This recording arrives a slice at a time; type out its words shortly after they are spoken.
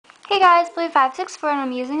Hey guys, Blue564 and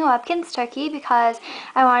I'm using a Webkinz turkey because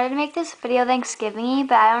I wanted to make this video Thanksgiving-y,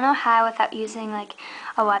 but I don't know how without using like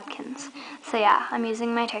a Webkinz. So yeah, I'm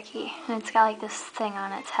using my turkey and it's got like this thing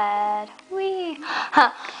on its head. Whee!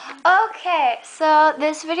 Huh. Okay, so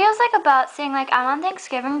this video is like about saying like I'm on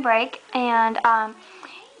Thanksgiving break and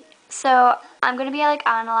so I'm going to be like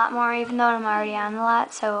on a lot more even though I'm already on a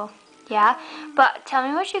lot, so yeah. But tell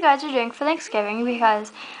me what you guys are doing for Thanksgiving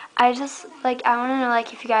because I want to know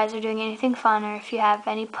like if you guys are doing anything fun or if you have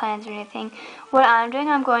any plans or anything. What I'm doing,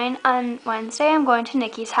 I'm going on Wednesday, I'm going to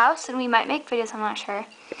Nikki's house and we might make videos, I'm not sure.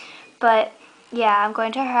 But yeah, I'm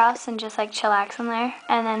going to her house and just like chillaxing there.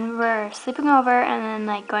 And then we're sleeping over and then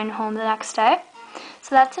like going home the next day.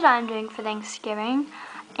 So that's what I'm doing for Thanksgiving.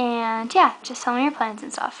 And yeah, just tell me your plans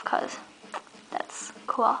and stuff because that's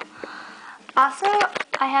cool. Also,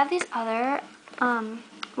 I have these other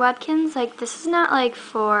Webkinz. Like this is not like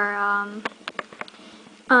for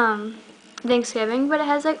Thanksgiving, but it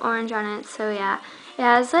has like orange on it. So yeah, it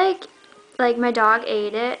has like my dog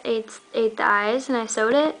ate the eyes, and I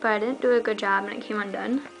sewed it, but I didn't do a good job, and it came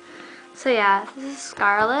undone. So yeah, this is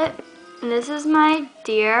Scarlet, and this is my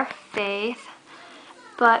dear Faith,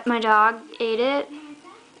 but my dog ate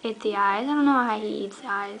the eyes. I don't know how he eats the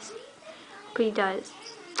eyes, but he does.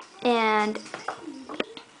 And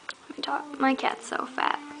my cat's so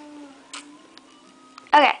fat.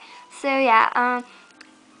 Okay, so yeah,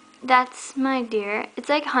 that's my deer. It's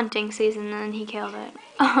like hunting season and he killed it.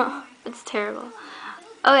 It's terrible.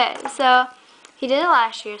 Okay, so he did it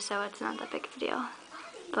last year, so it's not that big of a deal.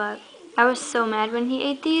 But I was so mad when he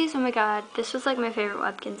ate these. Oh my god, this was like my favorite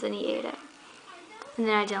Webkinz and he ate it. And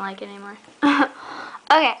then I didn't like it anymore.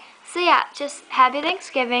 Okay, so yeah, just happy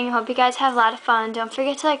Thanksgiving. Hope you guys have a lot of fun. Don't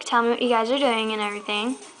forget to like tell me what you guys are doing and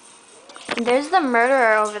everything. And there's the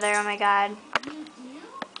murderer over there, oh my god.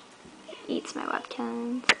 Eats my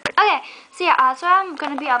Webkinz. Okay, so yeah, also I'm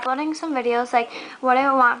going to be uploading some videos like what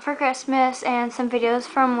I want for Christmas and some videos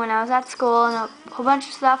from when I was at school and a whole bunch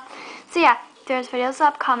of stuff. So yeah, there's videos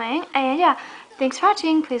upcoming. And yeah, thanks for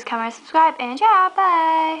watching. Please comment and subscribe. And yeah,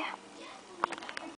 bye.